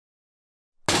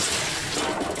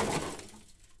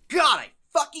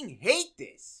fucking hate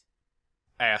this.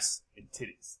 Ass and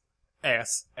titties.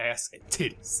 Ass, and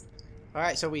titties.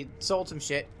 Alright, so we sold some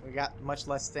shit. We got much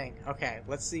less thing. Okay,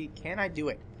 let's see. Can I do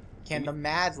it? Can the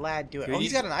mad lad do it? Oh,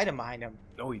 he's got an item behind him.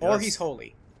 Oh, he does. Or he's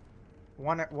holy.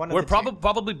 One of We're the two.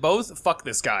 probably both. Fuck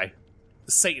this guy.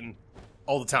 Satan.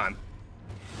 All the time.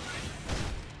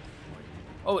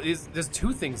 Oh, there's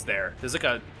two things there. There's like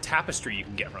a tapestry you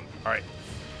can get from. Alright.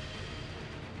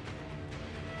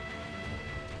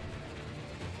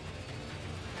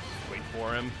 Wait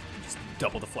for him. Just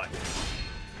double deflect.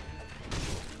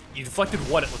 You deflected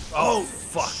one. It looked. Oh,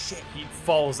 fuck. Shit. He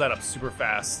follows that up super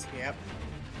fast. Yep.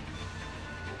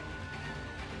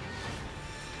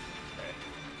 Okay.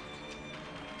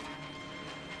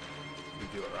 You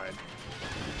do it, Ryan.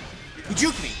 He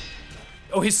juked me.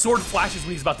 Oh, his sword flashes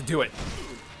when he's about to do it.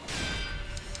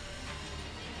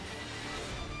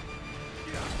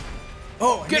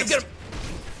 Oh, Get him!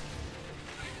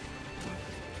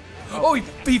 Oh,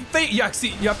 yeah, see,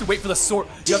 you have to wait for the sword.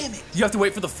 Damn it! You have to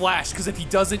wait for the flash, because if he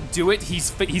doesn't do it,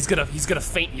 he's gonna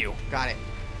faint you. Got it.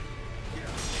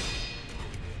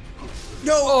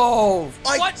 No! Oh,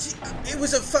 What? It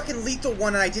was a fucking lethal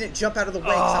one, and I didn't jump out of the way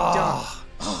because I'm dumb.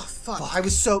 Oh, fuck. I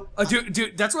was so...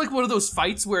 dude, that's like one of those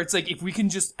fights where it's like, if we can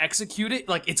just execute it,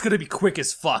 like, it's gonna be quick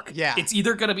as fuck. Yeah. It's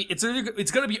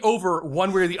gonna be over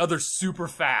one way or the other super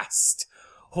fast.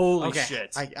 Holy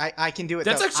shit. I can do it,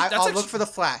 That's though. actually- that's I'll actually- look for the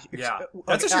flash. Yeah. Okay,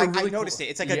 That's actually really I noticed cool. it.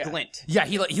 It's like a glint. Yeah,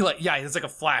 yeah, it's like a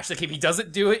flash. Like, if he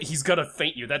doesn't do it, he's gonna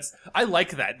faint you. I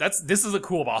like that. This is a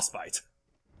cool boss fight.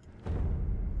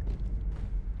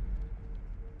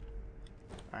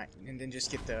 Alright, and then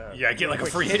just get the... Yeah, get like a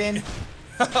quick free hit in.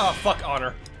 Fuck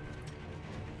honor.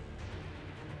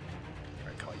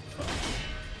 Alright, call you fuck.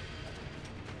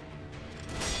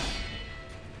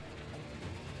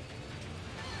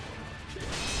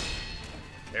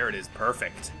 There it is,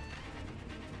 perfect.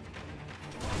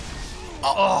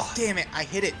 Oh, damn it, I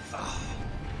hit it.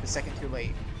 The second too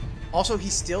late. Also, he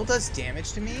still does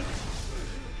damage to me?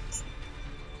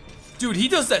 Dude, he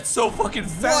does that so fucking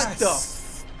fast. What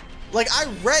the like, I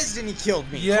rezzed and he killed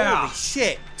me. Yeah. Holy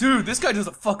shit. Dude, this guy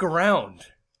doesn't fuck around.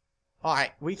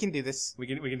 Alright, we can do this. We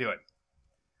can do it.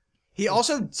 He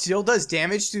also still does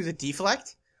damage through the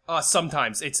deflect?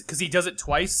 Sometimes it's because he does it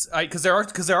twice. Because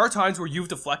there are times where you've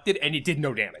deflected and it did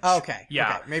no damage. Okay.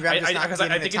 Yeah. Okay. Maybe I'm just not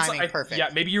getting the timing perfect. Yeah.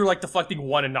 Maybe you're like deflecting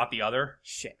one and not the other.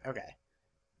 Shit. Okay.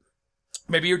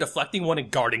 Maybe you're deflecting one and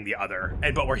guarding the other.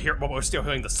 But we're still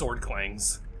hearing the sword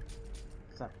clangs.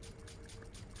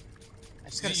 I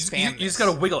just gotta spam. You just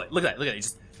gotta wiggle it. Look at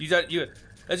that.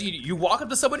 You walk up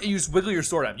to someone and you just wiggle your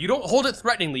sword up. You don't hold it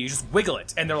threateningly. You just wiggle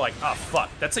it, and they're like, "Ah, fuck."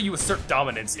 That's how you assert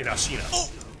dominance in Ashina.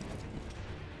 Oh.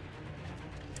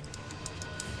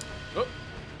 Oh.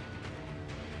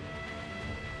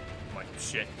 Come on,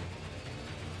 shit.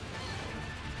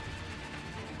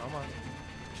 Come on.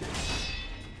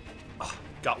 Ah,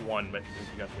 got one, but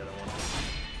you got the other one.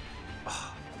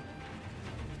 Ah.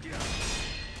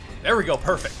 There we go,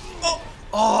 perfect. Oh!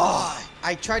 Oh!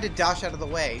 I tried to dash out of the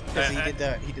way because he did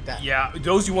that. Yeah,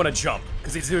 those you want to jump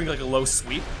because he's doing like a low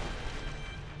sweep.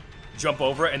 Jump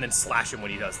over it and then slash him when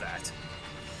he does that.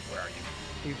 Where are you?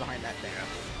 He's behind that thing.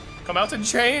 Come out and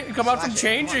change. Come out and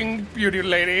changing, beauty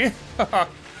lady.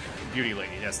 Beauty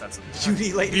lady. Yes, that's a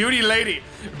Beauty lady. Beauty lady.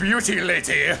 Beauty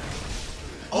lady.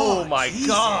 Oh my Jesus.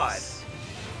 god.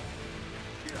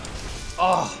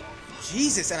 Oh.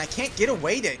 Jesus, and I can't get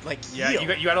away to like heal. Yeah,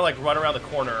 you gotta like run around the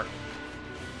corner.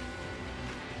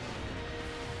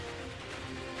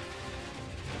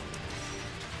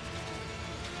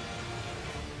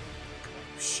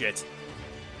 Shit.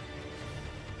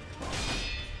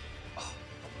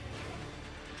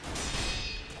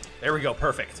 There we go,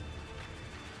 perfect.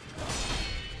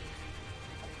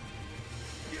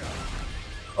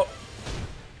 Oh.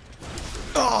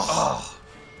 Oh.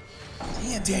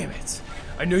 Damn it.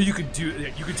 I know you could do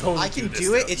it. You could totally I can do this,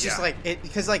 do it. though. It's just like it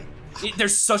because like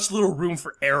there's such little room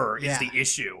for error is Yeah. the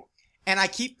issue. and I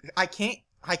keep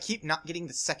not getting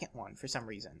the second one for some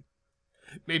reason.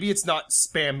 Maybe it's not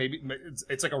spam. Maybe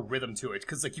it's like a rhythm to it.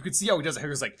 Because like you can see how he does it.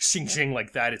 It's like shing shing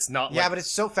like that. It's not. Yeah, like, but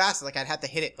it's so fast. Like I'd have to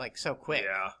hit it like so quick.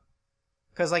 Yeah.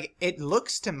 Because like it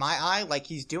looks to my eye like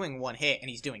he's doing one hit and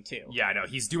he's doing two. Yeah, I know.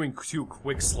 He's doing 2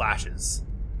 quick slashes.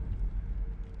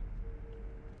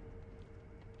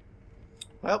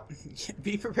 Well,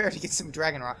 be prepared to get some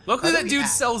dragon rot. Luckily, that dude have?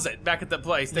 sells it back at the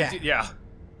place. That Yeah. dude, yeah.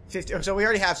 50. So we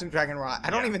already have some dragon rot. I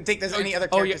don't even think there's any other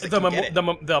Oh yeah, characters that can get it.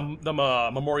 the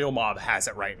memorial mob has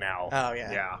it right now. Oh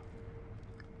yeah. Yeah.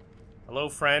 Hello,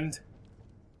 friend.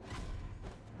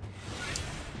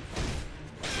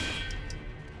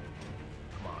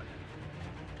 Come on.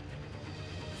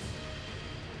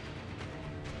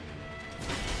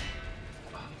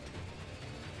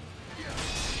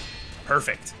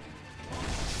 Perfect.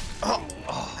 Oh,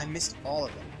 I missed all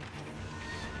of them.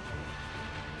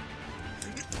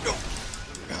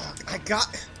 I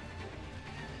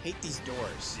hate these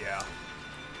doors. Yeah.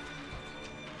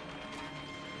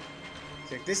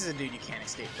 Like, this is a dude you can't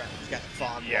escape from. He's got the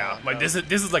fog. Yeah, like this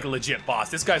is like a legit boss.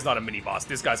 This guy's not a mini boss.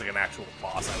 This guy's like an actual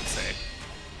boss, I would say.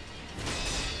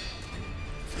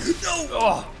 No.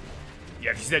 Oh.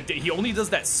 Yeah, he only does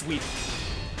that sweep.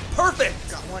 Perfect.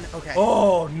 Got one. Okay.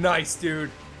 Oh, nice, dude.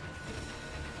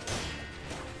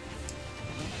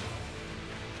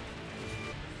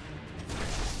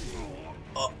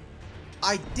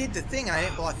 I did the thing and I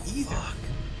didn't block either. Fuck.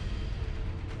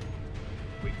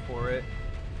 Wait for it.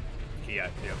 Okay, yeah,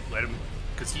 let him,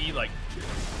 cause he like,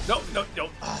 no.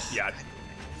 Yeah,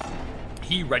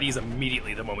 he readies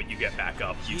immediately the moment you get back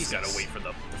up. You just gotta wait for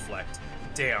the deflect.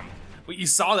 Damn. But you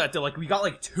saw that though, like we got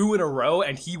like 2 in a row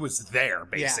and he was there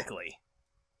basically. Yeah.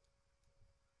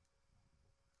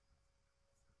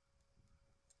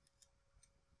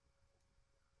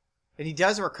 And he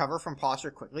does recover from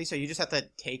posture quickly, so you just have to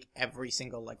take every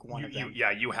single like one of them.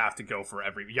 Yeah, you have to go for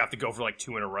you have to go for like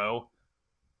 2 in a row,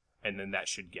 and then that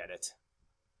should get it.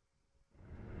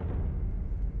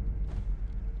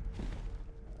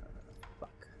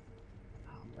 Fuck.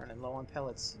 Oh, I'm running low on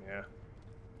pellets. Yeah.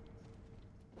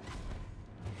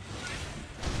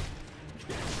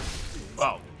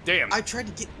 Oh, damn. I tried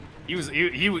to get. He was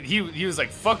like,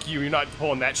 "Fuck you! You're not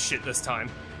pulling that shit this time."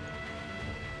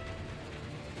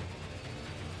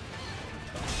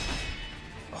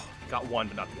 Got one,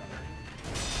 but not the other.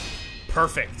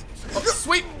 Perfect. Oh,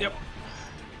 sweet. Yep.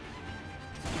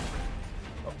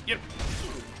 Oh, get him.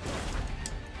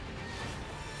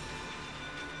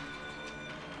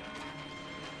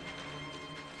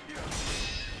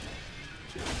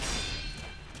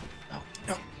 Oh,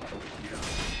 no.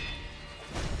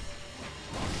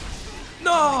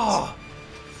 No!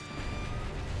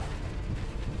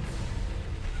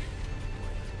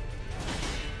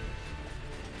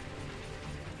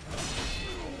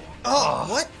 Oh,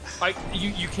 what?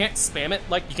 You can't spam it.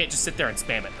 Like you can't just sit there and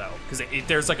spam it though, because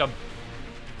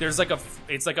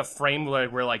it's like a frame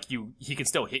where like he can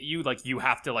still hit you. Like you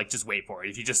have to like just wait for it.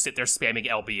 If you just sit there spamming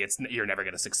LB, you're never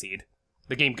gonna succeed.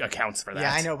 The game accounts for that.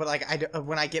 Yeah, I know, but like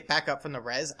when I get back up from the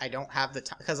res, I don't have the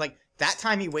time because like that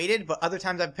time he waited, but other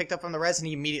times I've picked up from the res and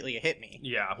he immediately hit me.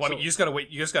 Yeah, well, I mean, you just gotta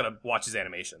wait. You just gotta watch his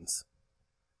animations.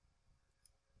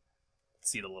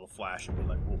 See the little flash and be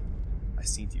like, "Whoa, I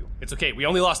seen you." It's okay. We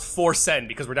only lost 4 sen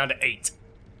because we're down to 8.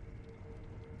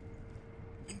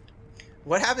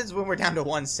 What happens when we're down to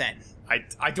 1 sen?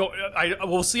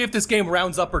 We'll see if this game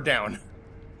rounds up or down.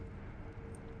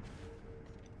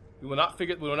 We will not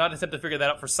attempt to figure that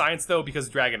out for science though, because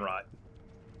Dragon Rot.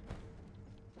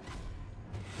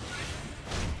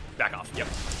 Back off. Yep.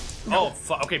 No. Oh,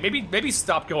 fuck. Okay, maybe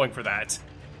stop going for that.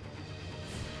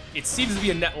 It seems to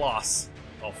be a net loss.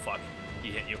 Oh fuck. He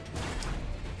hit you.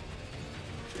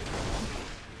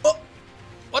 Oh!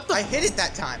 What the? I hit it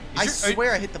that time. I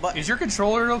swear I hit the button. Is your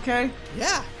controller okay?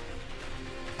 Yeah.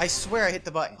 I swear I hit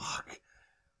the button. Fuck.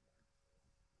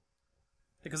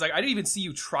 Because like I didn't even see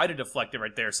you try to deflect it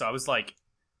right there, so I was like,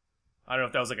 I don't know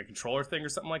if that was like a controller thing or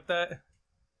something like that.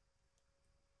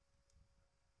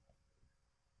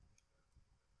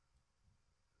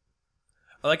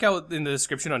 I like how in the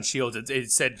description on shields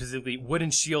it said specifically wooden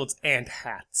shields and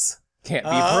hats can't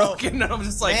be broken. And I'm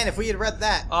just like, man, if we had read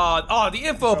that. The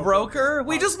info broker.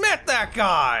 We just met that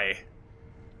guy.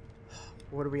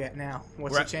 What are we at now?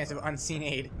 What's the chance of unseen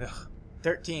aid? Ugh.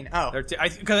 13. Oh. 13. I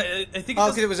think.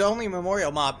 Because it was only a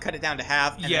memorial mob. Cut it down to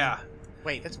half. And yeah. Then,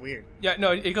 wait, that's weird. Yeah,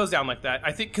 no, it goes down like that.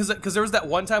 I think because there was that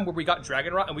one time where we got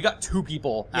Dragon Rot and we got 2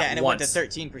 people at once. Yeah, and it went to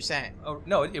 13%. Oh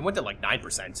no, it went to like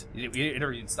 9%. It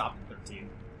never even stopped at 13.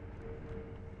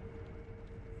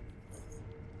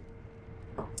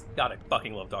 God, I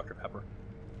fucking love Dr. Pepper.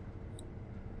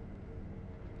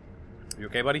 You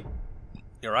okay, buddy?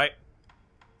 You alright?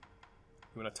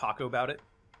 You want to taco about it?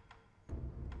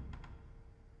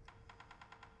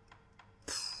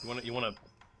 You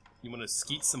wanna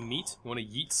skeet some meat? You wanna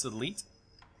yeet some leet?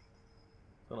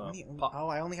 Oh,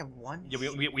 I only have 1? Yeah,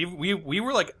 we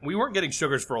were like, we weren't getting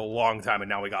sugars for a long time, and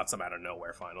now we got some out of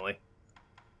nowhere finally.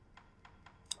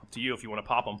 Up to you if you want to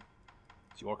pop them.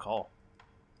 It's your call.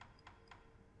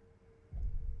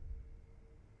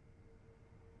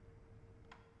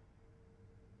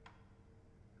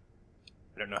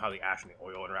 I don't know how the ash and the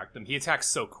oil interact with him. He attacks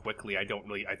so quickly. I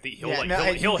think he'll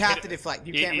you have to deflect.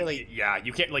 You can't really. Yeah,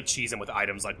 you can't like cheese him with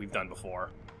items like we've done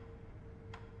before.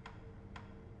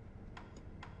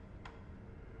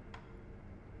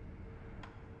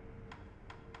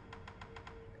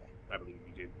 I believe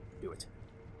you did do it.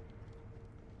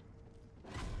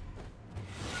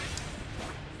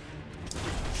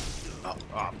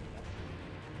 Oh.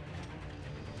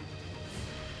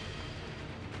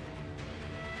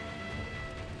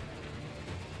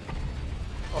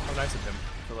 Oh, how nice of him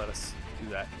to let us do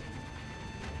that.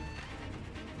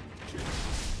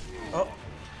 Oh.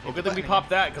 Well, good thing we popped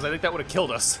that, because I think that would have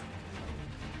killed us.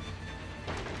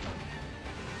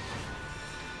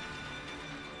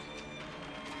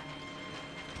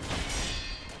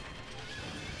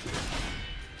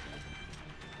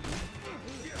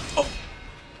 Oh!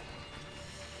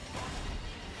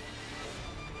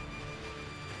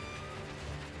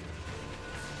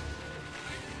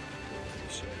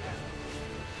 Shit.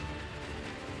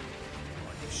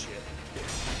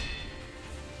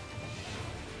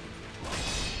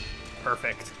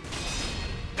 Perfect.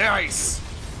 Nice!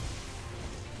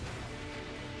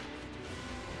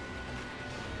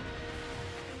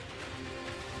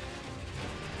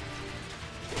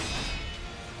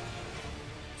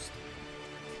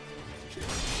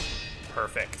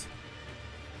 Perfect.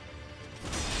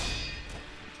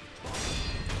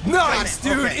 Nice,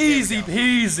 dude! Okay, easy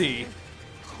peasy!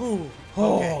 Whew.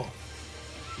 Oh. Okay.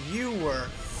 You were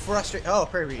frustrated. Oh,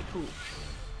 prairie reed. Whew.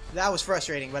 That was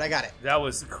frustrating, but I got it. That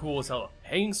was cool as hell.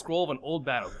 Hanging scroll of an old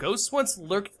battle. Ghosts once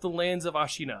lurked the lands of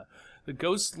Ashina. The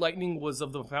ghost lightning was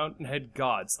of the fountainhead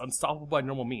gods, unstoppable by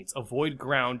normal means. Avoid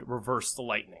ground, reverse the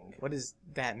lightning. What does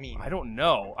that mean? I don't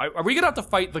know. Are we gonna have to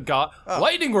fight the god? Oh.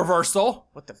 Lightning reversal!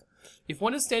 What the? If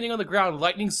one is standing on the ground,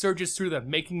 lightning surges through them,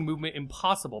 making movement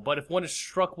impossible. But if one is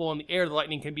struck while in the air, the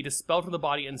lightning can be dispelled from the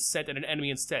body and sent at an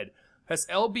enemy instead. Press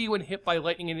LB when hit by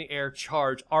lightning in the air,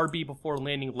 charge, RB before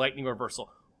landing, lightning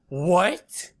reversal.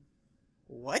 What?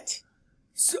 What?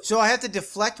 So I have to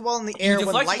deflect while in the air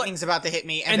when lightning's about to hit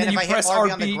me, and then if I hit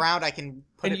RB on the ground, I can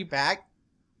put it back?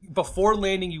 Before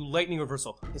landing, you lightning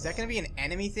reversal. Is that going to be an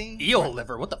enemy thing? Eel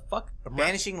liver, what the fuck?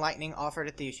 Banishing lightning offered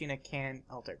at the Ashina can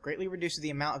alter. Greatly reduces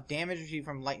the amount of damage received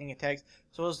from lightning attacks,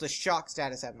 as well as the shock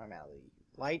status abnormality.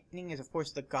 Lightning is a force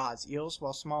of the gods. Eels,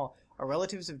 while small, are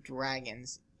relatives of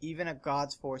dragons. Even a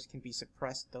god's force can be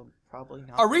suppressed, though probably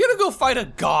not. Are we going to go fight a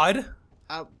god?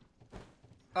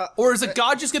 Or is a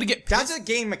god just gonna get pissed? That's a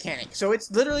game mechanic. So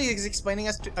it's literally explaining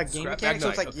us a game mechanic. So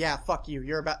it's like, yeah, fuck you.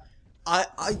 You're about.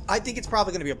 I think it's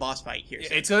probably gonna be a boss fight here.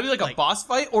 So it's gonna be like a boss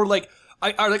fight, or like,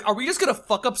 are we just gonna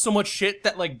fuck up so much shit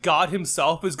that like God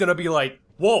himself is gonna be like,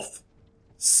 Wolf,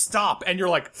 stop, and you're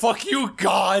like, fuck you,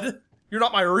 God. You're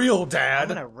not my real dad. I'm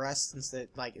gonna rest instead.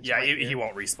 Like, it's yeah, right he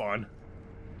won't respawn.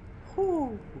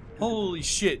 Whew. Holy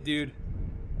shit, dude.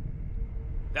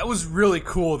 That was really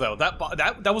cool, though.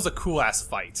 That was a cool ass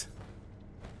fight.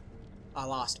 I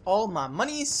lost all my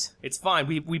monies. It's fine.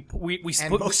 We and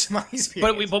split most of my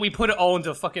experience. but we put it all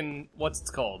into fucking what's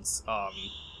it called? What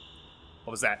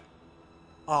was that?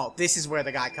 Oh, this is where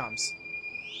the guy comes.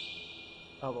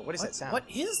 Oh, but what is that sound? What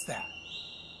is that?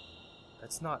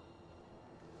 That's not.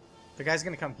 The guy's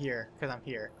gonna come here because I'm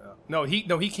here. No,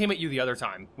 he came at you the other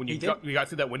time when we got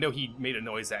through that window. He made a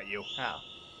noise at you. Oh.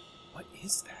 What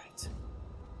is that?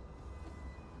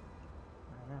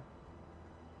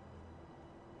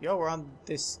 Yo, we're on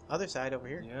this other side over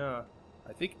here. Yeah.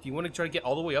 I think, do you want to try to get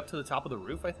all the way up to the top of the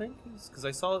roof, I think? Because I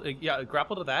saw, yeah,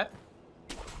 grapple to that.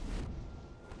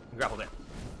 Grapple there.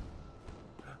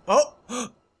 Oh!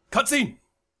 Cutscene!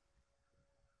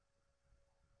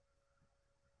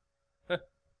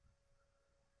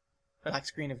 Black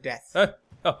screen of death.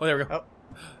 Oh, there we go. Oh.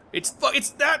 It's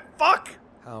that, fuck!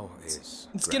 How is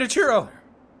It's Genichiro!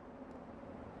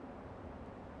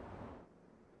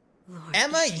 Lord,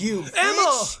 Emma, you bitch!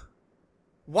 Emma!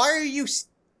 Why are you...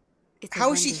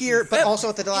 How is she here, but also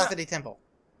at the Loathe Temple?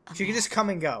 She can just come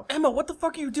and go. Emma, what the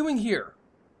fuck are you doing here?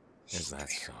 Is that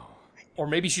so? Or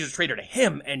maybe she's a traitor to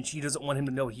him, and she doesn't want him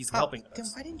to know he's helping Then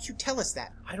us. why didn't you tell us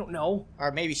that? I don't know.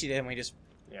 Or maybe she did and we just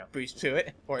breezed through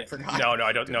it, or forgot. No,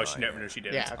 I don't know. She never knew she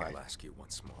did. Yeah, okay. I'll ask you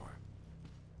once more.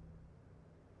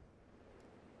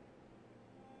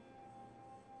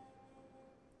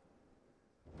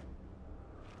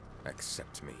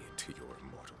 Accept me into your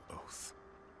immortal oath.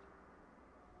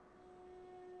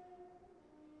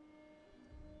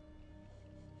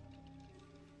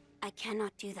 I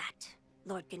cannot do that,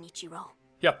 Lord Genichiro.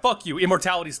 Yeah, fuck you.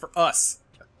 Immortality's for us,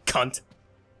 you cunt.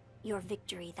 Your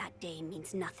victory that day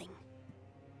means nothing.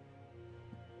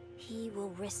 He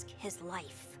will risk his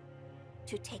life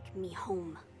to take me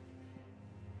home.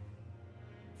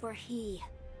 For he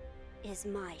is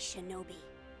my shinobi.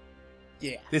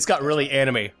 Yeah. This got really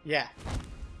anime. Yeah.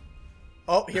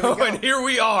 Oh, here we go. And here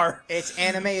we are. It's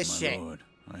anime as shit. My lord,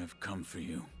 I have come for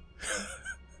you.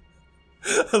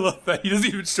 I love that. He doesn't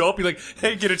even show up. He's like,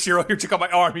 hey, Genichiro, here, check out my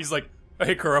arm. He's like,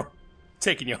 hey, Kuro,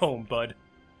 taking you home, bud.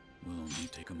 Will only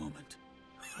take a moment.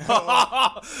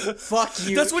 Fuck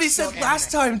you. That's what he So said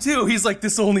last time too. He's like,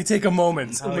 "This will only take a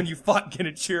moment." And when you fought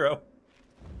Genichiro.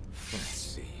 Let's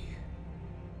see.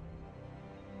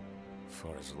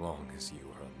 For as long as you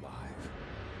are alive,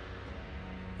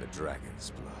 the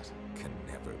dragon's blood can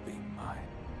never be mine.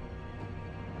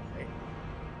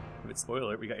 But spoiler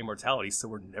alert, we got immortality, so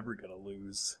we're never gonna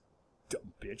lose.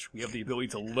 Dumb bitch. We have the ability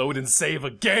to load and save a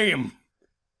game.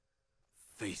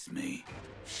 Face me.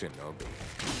 Shinobi,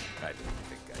 I didn't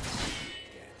think I'd see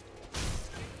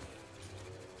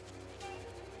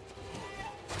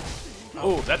you again.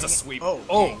 Oh, that's a sweep. Oh,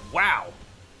 Oh, dang. wow.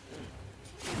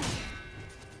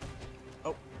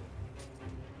 Oh.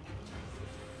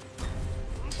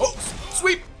 Oh,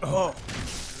 sweep. Oh.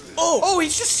 Oh,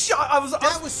 he's just shot.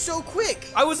 That was so quick.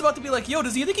 I was about to be like, yo,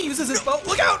 does he think he uses his bow?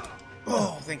 Look out!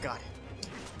 Oh, thank God.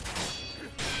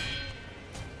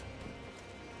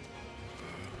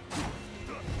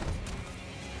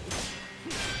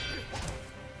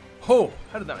 Oh,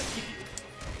 how did that hit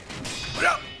you? Look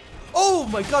out! Oh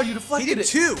my God, you He deflected did it.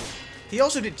 2. He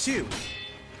also did 2.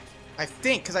 I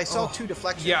think, because I saw 2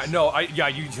 deflections. Yeah, no,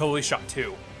 you totally shot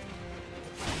 2.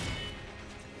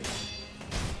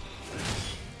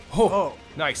 Oh,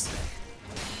 nice.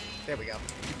 There we go.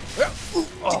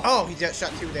 Oh. Oh, he just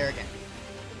shot 2 there again.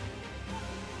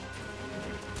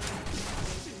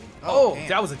 Oh, damn.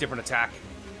 that was a different attack.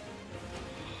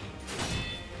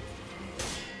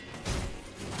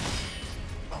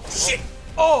 Shit!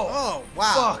 Oh! Oh,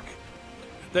 wow. Fuck!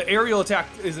 The aerial attack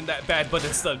isn't that bad, but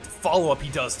it's the follow-up he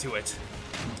does to it.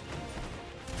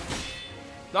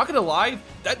 Not gonna lie,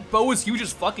 that bow is huge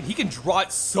as fuck, and he can draw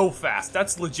it so fast.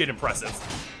 That's legit impressive.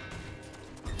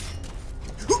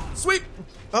 Sweep!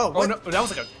 Oh, Oh what? no, that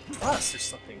was like a thrust or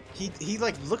something. He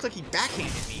like looked like he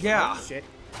backhanded me. Yeah. Oh, shit.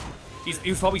 He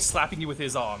was probably slapping you with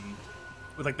his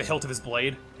with like the hilt of his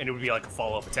blade, and it would be like a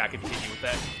follow-up attack if he hit you with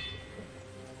that.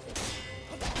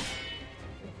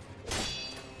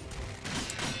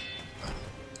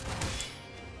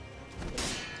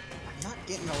 I'm not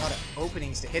getting a lot of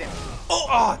openings to hit him.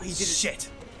 Oh, he did it. shit!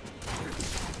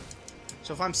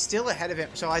 So if I'm still ahead of him,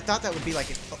 so I thought that would be like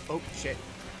an, oh shit.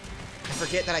 I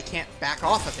forget that I can't back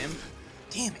off of him.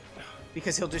 Damn it.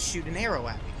 Because he'll just shoot an arrow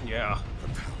at me. Yeah. The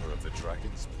power of the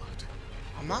dragon's blood.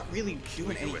 I'm not really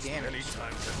doing any damage.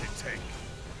 time as it take.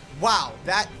 Wow,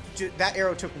 that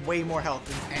arrow took way more health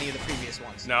than any of the previous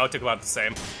ones. No, it took about the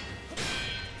same.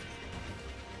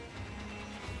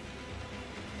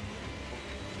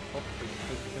 Oh,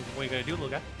 what are you gonna do, little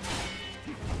guy?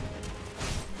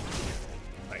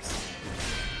 Nice.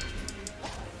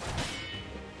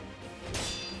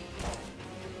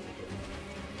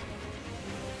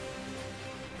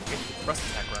 Okay, you can thrust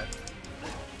attack, right?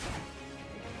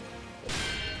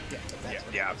 Yeah, that's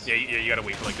what Yeah, it is. you gotta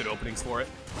wait for like good openings for it.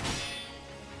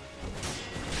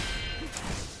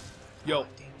 Yo,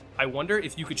 I wonder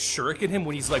if you could shuriken him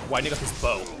when he's like winding up his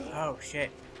bow. Oh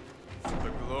shit.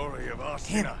 The glory of Damn.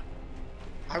 Arsena.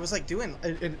 I was like doing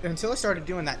until I started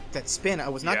doing that spin. I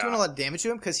was not Yeah. doing a lot of damage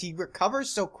to him because he recovers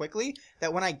so quickly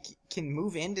that when I can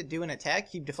move in to do an attack,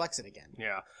 he deflects it again.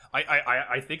 Yeah,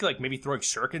 I think like maybe throwing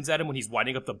shurikens at him when he's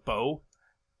winding up the bow,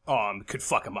 could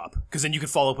fuck him up. Because then you could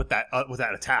follow up with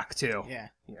that attack too. Yeah.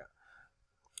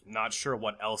 Not sure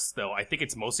what else though. I think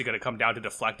it's mostly going to come down to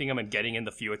deflecting him and getting in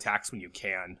the few attacks when you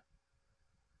can.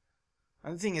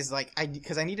 Another thing is like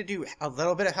because I need to do a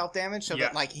little bit of health damage so Yeah.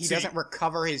 that like he So doesn't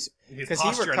recover his because he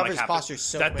posture and, recovers have to- posture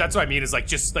so quick. That's what I mean is like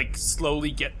just like slowly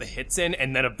get the hits in,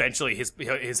 and then eventually his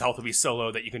health will be so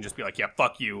low that you can just be like, yeah,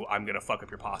 fuck you, I'm gonna fuck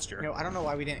up your posture. You know, I don't know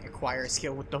why we didn't acquire a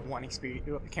skill with the 1 experience.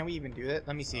 Can we even do that?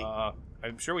 Let me see.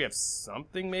 I'm sure we have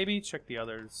something. Maybe check the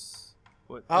others.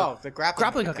 What? Oh, the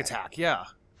grappling hook attack. Yeah,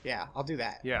 Yeah, I'll do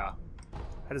that. yeah.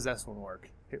 How does this one work?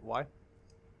 Hit Y.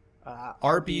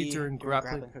 RB during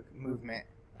grappling hook movement.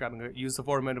 Grabbing it. Use the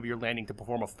format of your landing to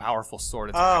perform a powerful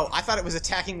sword attack. Oh, I thought it was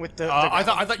attacking with the. I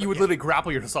thought you would literally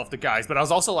grapple yourself to guys, but I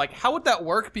was also like, how would that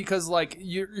work? Because like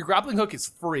your grappling hook is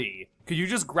free. Could you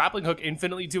just grappling hook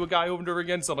infinitely to a guy over and over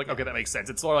again? So I'm like, okay, that makes sense.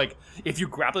 It's more like if you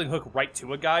grappling hook right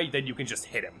to a guy, then you can just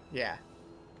hit him. Yeah.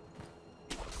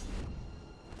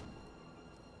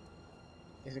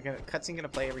 Is it cutscene gonna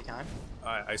play every time?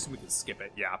 I assume we can skip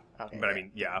it. Yeah, Okay, but I yeah.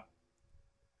 mean, yeah.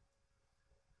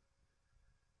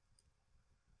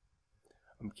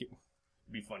 It'd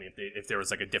be funny if there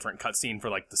was like a different cutscene for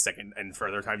like the second and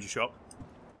further times you show up.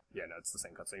 Yeah, no, it's the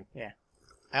same cutscene. Yeah.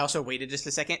 I also waited just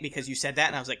a second because you said that,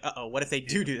 and I was like, uh-oh, what if they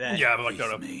do that? Yeah, but like,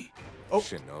 Face no. me. Oh.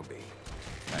 Shinobi,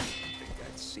 I didn't think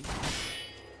I'd see you.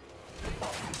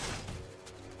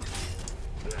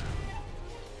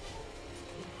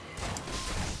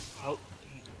 Oh.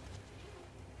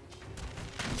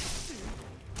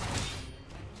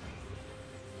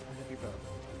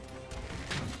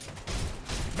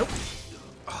 Nope.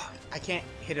 Oh, I can't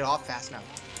hit it off fast enough.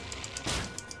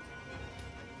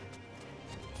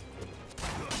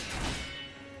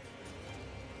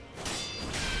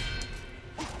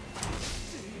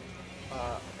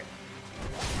 Okay.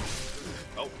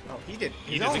 Oh, He did.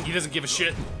 he doesn't give a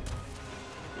shit.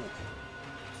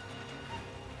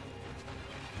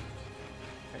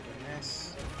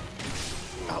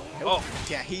 Oh, nope.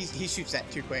 Yeah, he shoots that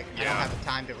too quick. I don't have the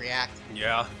time to react.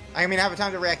 Yeah. I mean, I have a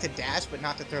time to react to dash, but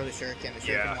not to throw the shuriken. The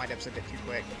shuriken wind-up's a bit too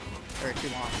quick. Or too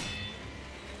long.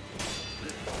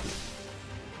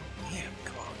 Damn,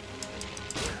 come on.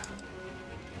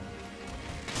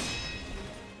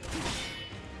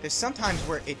 There's sometimes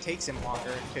where it takes him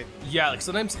longer to... Yeah, like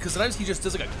sometimes he just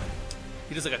does like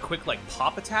a quick like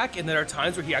pop attack, and there are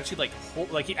times where he actually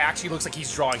he actually looks like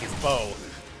he's drawing his bow.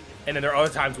 And then there are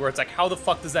other times where it's like, how the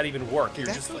fuck does that even work? Did You're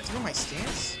that just go like, through my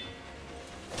stance?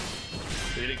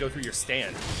 did it go through your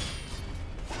stand?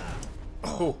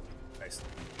 Oh, nice.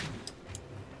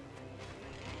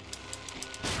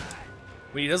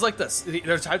 When he does like this,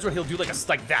 there are times where he'll do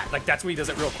like that. Like that's when he does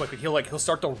it real quick. He'll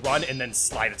start to run and then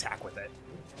slide attack with it.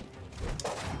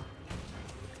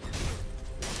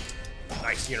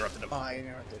 Nice, you interrupted him. Oh, I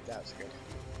interrupted. That was good.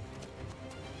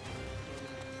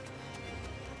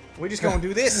 We just gonna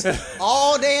do this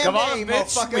all damn Come on, day,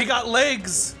 bitch. motherfucker. We got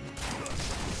legs.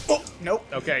 Oh, nope.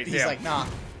 Okay, He's damn. like, nah,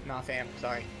 fam.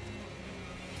 Sorry.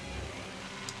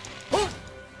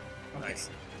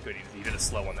 Nice. Good. He did a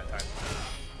slow one that time.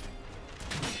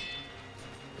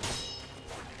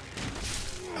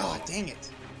 Oh, dang it.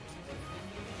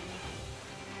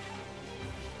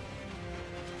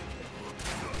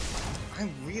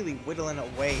 I'm really whittling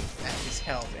away at his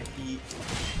health, and he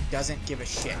doesn't give a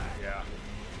shit. Yeah.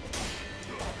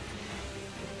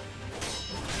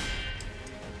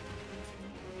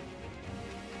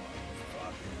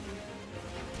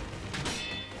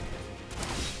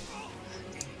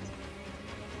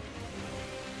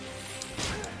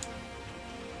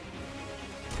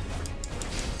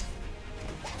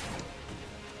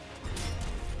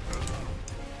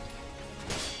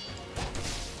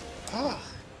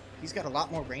 He's got a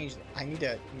lot more range. I need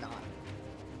to not.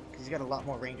 Because he's got a lot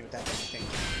more range with that than I think.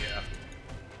 Yeah.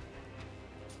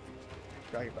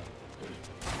 Draw your bow.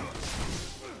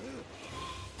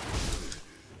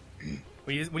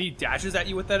 When he dashes at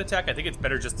you with that attack, I think it's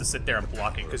better just to sit there and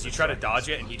block it, because you try to dodge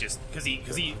it and he just because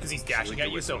he's dashing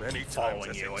at you, so he's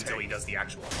following you until he does the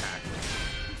actual attack.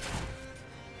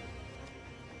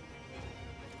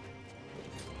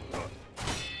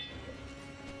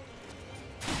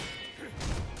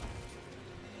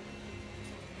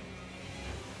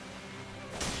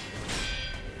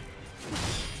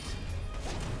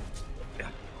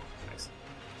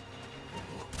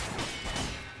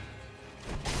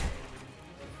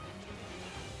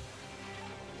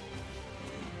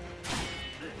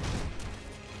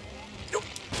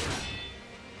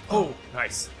 Oh,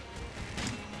 nice.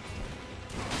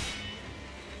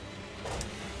 I'm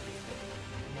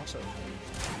also...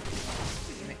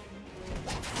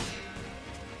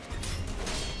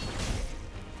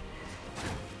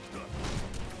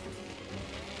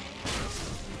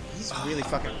 He's really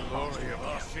fucking...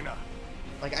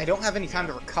 Like, I don't have any time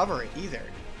to recover it either.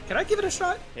 Can I give it a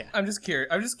shot? Yeah. I'm just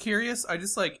curious. I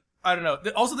just like, I don't know.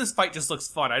 Also, this fight just looks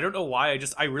fun. I don't know why.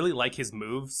 I really like his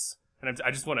moves, and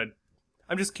I just want to.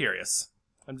 I'm just curious.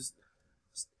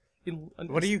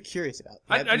 What are you curious about?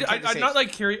 I'm not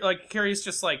like curious.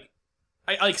 Just like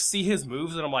I like see his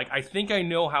moves, and I'm like, I think I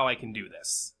know how I can do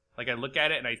this. Like I look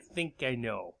at it, and I think I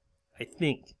know. I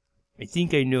think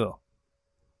I know.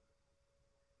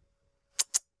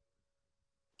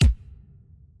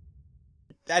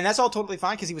 And that's all totally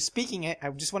fine because he was speaking it. I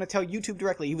just want to tell YouTube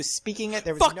directly. He was speaking it.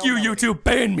 There was Fuck no you, melody. YouTube!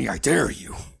 Ban me! I dare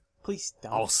you! Please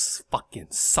don't. I'll fucking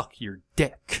suck your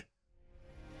dick.